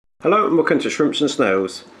Hello and welcome to Shrimps and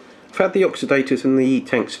Snails. I've had the oxidators in the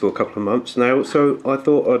tanks for a couple of months now, so I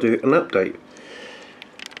thought I'd do an update.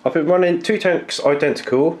 I've been running two tanks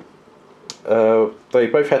identical. They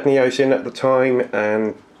both had Neos in at the time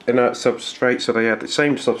and inert substrate, so they had the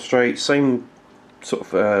same substrate, same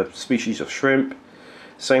sort of species of shrimp,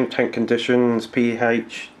 same tank conditions,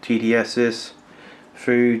 pH, TDSs,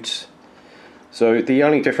 foods. So the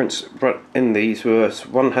only difference in these was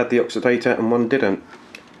one had the oxidator and one didn't.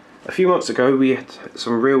 A few months ago we had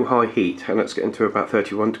some real high heat, and it's getting to about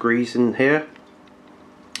 31 degrees in here.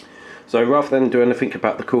 So rather than do anything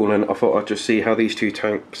about the coolant, I thought I'd just see how these two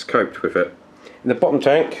tanks coped with it. In the bottom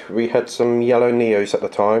tank we had some yellow Neos at the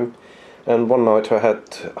time, and one night I had,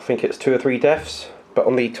 I think it's 2 or 3 deaths. But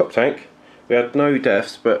on the top tank we had no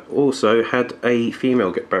deaths, but also had a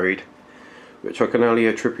female get buried, which I can only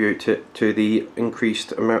attribute it to the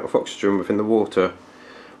increased amount of oxygen within the water.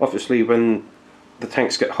 Obviously when the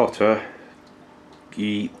tanks get hotter,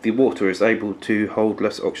 the water is able to hold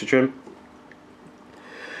less oxygen.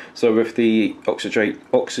 So with the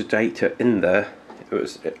oxidator in there, it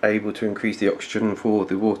was able to increase the oxygen for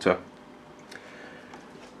the water.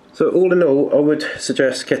 So all in all, I would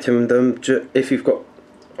suggest getting them if you've got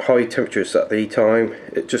high temperatures at the time.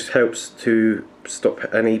 It just helps to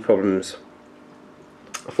stop any problems.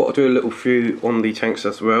 I thought I'd do a little few on the tanks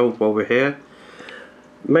as well while we're here.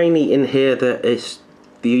 Mainly in here there is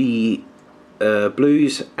the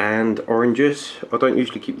blues and oranges. I don't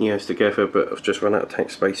usually keep Neos together, but I've just run out of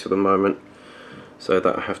tank space for the moment, so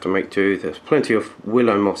that I have to make do. There's plenty of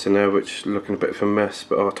willow moss in there, which is looking a bit of a mess,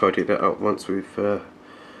 but I'll tidy that up once we've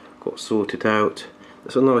got sorted out.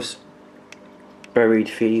 There's a nice buried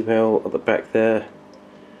female at the back there,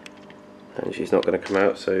 and she's not going to come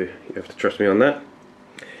out, so you have to trust me on that.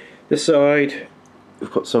 This side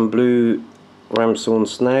we've got some blue ramshorn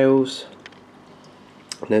snails,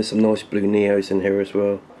 and there's some nice blue Neos in here as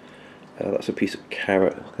well. That's a piece of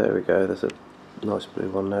carrot. There we go, there's a nice blue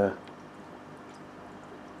one there.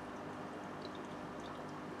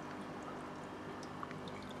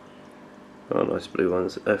 Oh, nice blue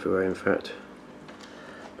ones everywhere in fact,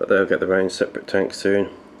 but they'll get their own separate tank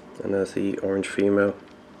soon. And there's the orange female.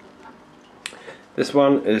 This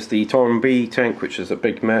one is the Torren B tank, which is a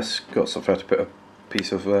big mess. I've had to put a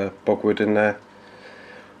piece of bogwood in there,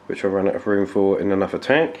 which I ran out of room for in another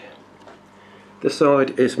tank. This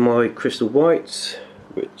side is my crystal whites,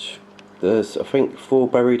 which there's I think 4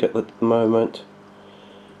 buried at the moment,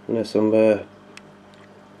 and there's some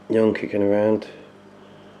young kicking around.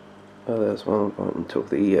 Oh, there's one right on top of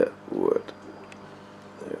the wood.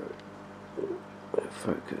 There,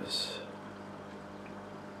 focus.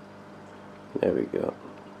 There we go.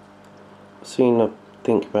 I've seen, I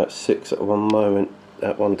think, about 6 at one moment,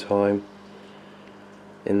 at one time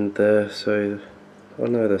in there, so I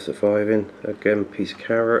know they're surviving. Again, piece of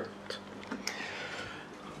carrot.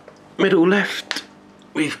 Middle left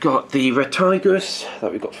we've got the red tigers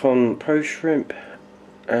that we got from Pro Shrimp,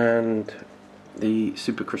 and the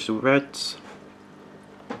super crystal reds.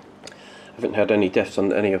 I haven't had any deaths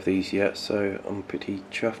on any of these yet, so I'm pretty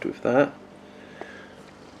chuffed with that.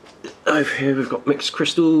 Over here we've got mixed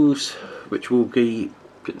crystals, which will be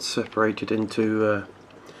getting separated into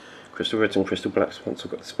crystal reds and crystal blacks once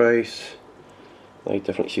I've got the space. They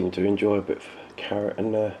definitely seem to enjoy a bit of carrot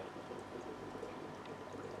in there.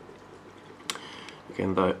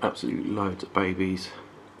 Again though, absolutely loads of babies.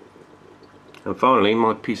 And finally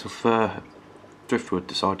my piece of driftwood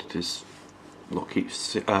decided to not keep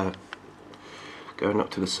going up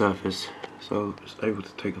to the surface, so I was able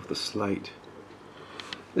to take off the slate.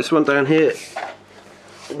 This one down here,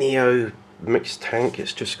 Neo mixed tank,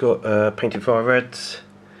 it's just got painted fire reds,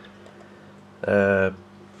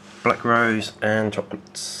 black rose and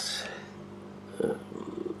chocolates.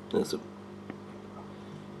 There's a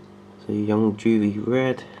young juvie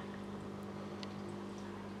red.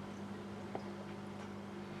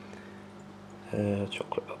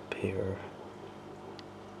 Chocolate up here.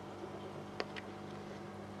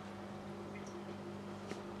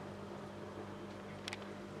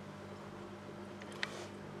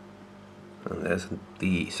 And there's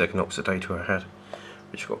the second oxidator I had,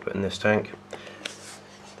 which got put in this tank.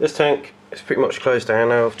 This tank is pretty much closed down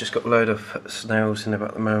now. I've just got a load of snails in there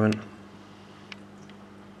at the moment.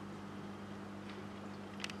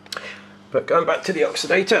 But going back to the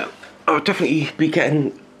oxidator, I'll definitely be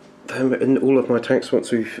getting them in all of my tanks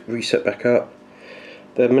once we've reset back up.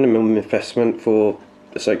 The minimum investment for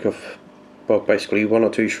the sake of, well, basically 1 or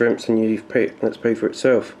 2 shrimps, and that's paid for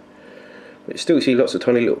itself. But you still see lots of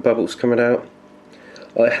tiny little bubbles coming out.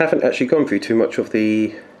 I haven't actually gone through too much of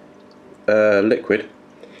the liquid,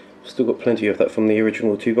 Still got plenty of that from the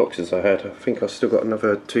original 2 boxes I had. I think I've still got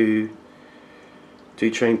another two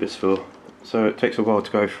chambers full, so it takes a while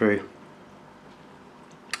to go through.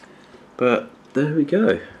 But there we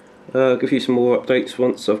go. I'll give you some more updates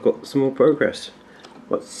once I've got some more progress.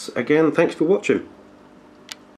 Once again, thanks for watching.